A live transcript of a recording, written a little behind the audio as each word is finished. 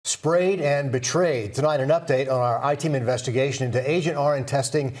sprayed and betrayed. Tonight, an update on our I-Team investigation into Agent Orange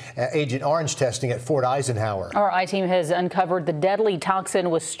testing at Fort Eisenhower. Our I-Team has uncovered the deadly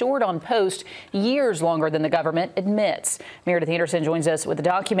toxin was stored on post years longer than the government admits. Meredith Anderson joins us with a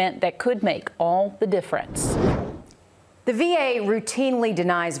document that could make all the difference. The VA routinely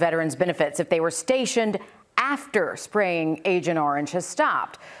denies veterans benefits if they were stationed after spraying Agent Orange has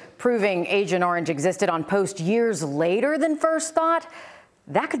stopped. Proving Agent Orange existed on post years later than first thought,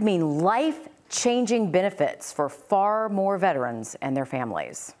 that could mean life-changing benefits for far more veterans and their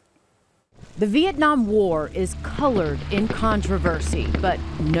families. The Vietnam War is colored in controversy, but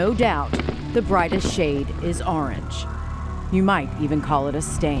no doubt the brightest shade is orange. You might even call it a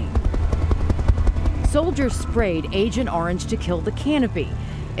stain. Soldiers sprayed Agent Orange to kill the canopy,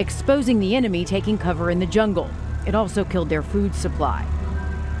 exposing the enemy taking cover in the jungle. It also killed their food supply.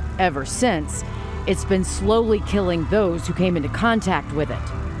 Ever since, it's been slowly killing those who came into contact with it.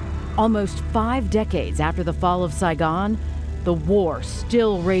 Almost 5 decades after the fall of Saigon, the war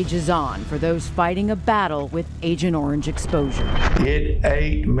still rages on for those fighting a battle with Agent Orange exposure. It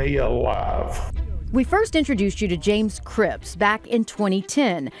ate me alive. We first introduced you to James Cripps back in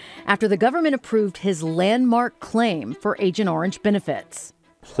 2010 after the government approved his landmark claim for Agent Orange benefits.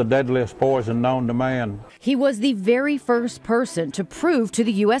 It's the deadliest poison known to man. He was the very first person to prove to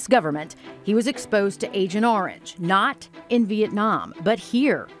the U.S. government he was exposed to Agent Orange, not in Vietnam, but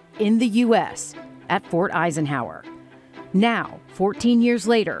here in the U.S. at Fort Eisenhower. Now, 14 years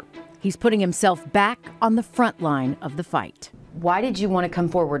later, he's putting himself back on the front line of the fight. Why did you want to come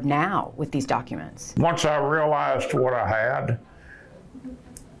forward now with these documents? Once I realized what I had,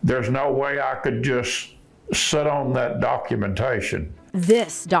 there's no way I could just sit on that documentation.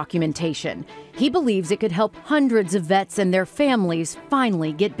 This documentation, he believes it could help hundreds of vets and their families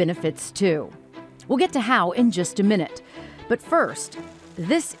finally get benefits too. We'll get to how in just a minute. But first,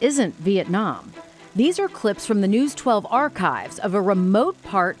 this isn't Vietnam. These are clips from the News 12 archives of a remote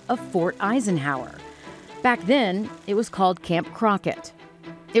part of Fort Eisenhower. Back then, it was called Camp Crockett.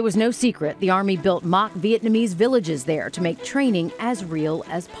 It was no secret the Army built mock Vietnamese villages there to make training as real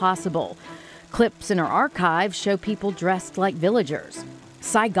as possible. Clips in our archive show people dressed like villagers.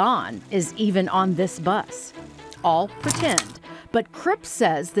 Saigon is even on this bus. All pretend, but Cripps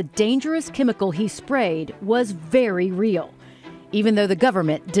says the dangerous chemical he sprayed was very real, even though the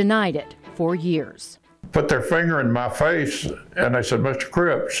government denied it for years. Put their finger in my face and they said, Mr.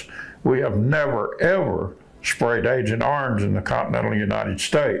 Cripps, we have never, ever sprayed Agent Orange in the continental United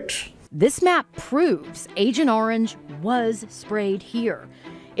States. This map proves Agent Orange was sprayed here.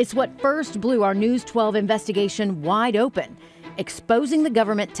 It's what first blew our News 12 investigation wide open, exposing the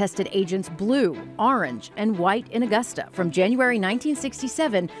government-tested agents blue, orange, and white in Augusta from January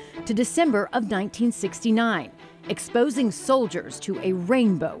 1967 to December of 1969, exposing soldiers to a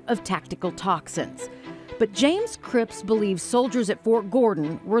rainbow of tactical toxins. But James Cripps believes soldiers at Fort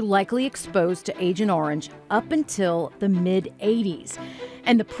Gordon were likely exposed to Agent Orange up until the mid-'80s.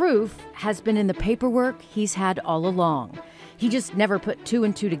 And the proof has been in the paperwork he's had all along. He just never put 2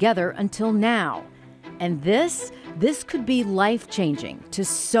 and 2 together until now. And this could be life-changing to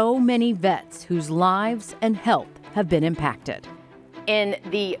so many vets whose lives and health have been impacted. In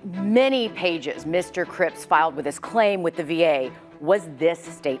the many pages Mr. Cripps filed with his claim with the VA was this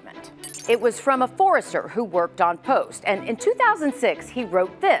statement. It was from a forester who worked on post, and in 2006 he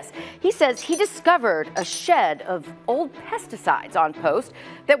wrote this. He says he discovered a shed of old pesticides on post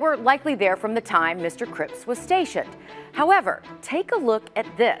that were likely there from the time Mr. Cripps was stationed. However, take a look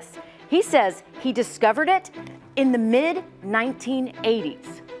at this. He says he discovered it in the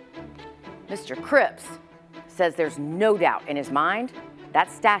mid-1980s. Mr. Cripps says there's no doubt in his mind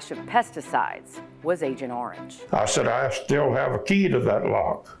that stash of pesticides was Agent Orange. I said, I still have a key to that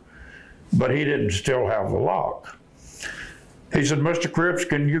lock, but he didn't still have the lock. He said, Mr. Cripps,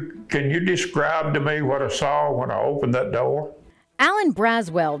 can you describe to me what I saw when I opened that door? Alan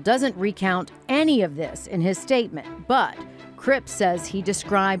Braswell doesn't recount any of this in his statement, but Cripps says he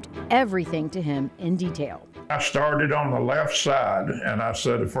described everything to him in detail. I started on the left side, and I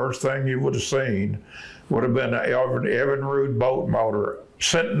said the first thing you would have seen would have been an Evinrude boat motor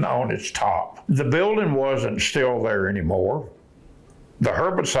sitting on its top. The building wasn't still there anymore. The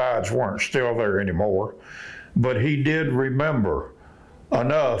herbicides weren't still there anymore, but he did remember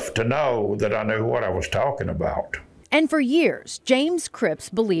enough to know that I knew what I was talking about. And for years, James Cripps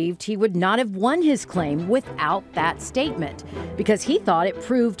believed he would not have won his claim without that statement, because he thought it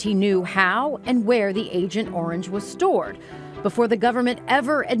proved he knew how and where the Agent Orange was stored, before the government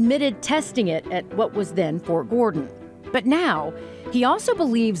ever admitted testing it at what was then Fort Gordon. But now, he also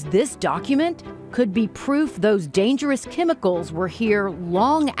believes this document could be proof those dangerous chemicals were here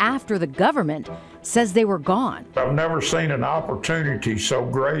long after the government says they were gone. I've never seen an opportunity so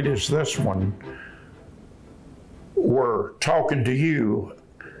great as this one. We're talking to you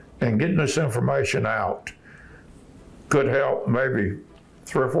and getting this information out could help maybe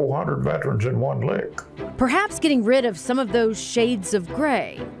 300 or 400 veterans in one lick. Perhaps getting rid of some of those shades of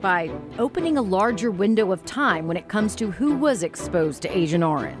gray by opening a larger window of time when it comes to who was exposed to Agent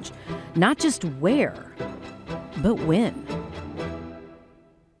Orange. Not just where, but when.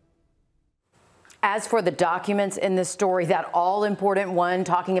 As for the documents in this story, that all-important one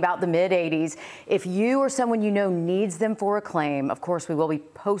talking about the mid-'80s, if you or someone you know needs them for a claim, of course, we will be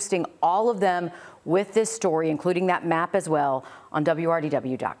posting all of them with this story, including that map as well, on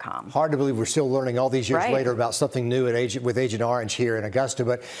WRDW.com. Hard to believe we're still learning all these years later about something new with Agent Orange here in Augusta,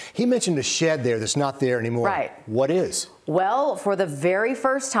 but he mentioned a shed there that's not there anymore. Right. What is? Well, for the very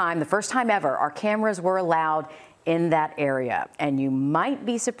first time, the first time ever, our cameras were allowed in that area, and you might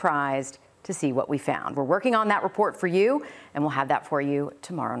be surprised to see what we found. We're working on that report for you, and we'll have that for you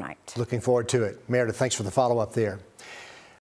tomorrow night. Looking forward to it. Meredith, thanks for the follow-up there.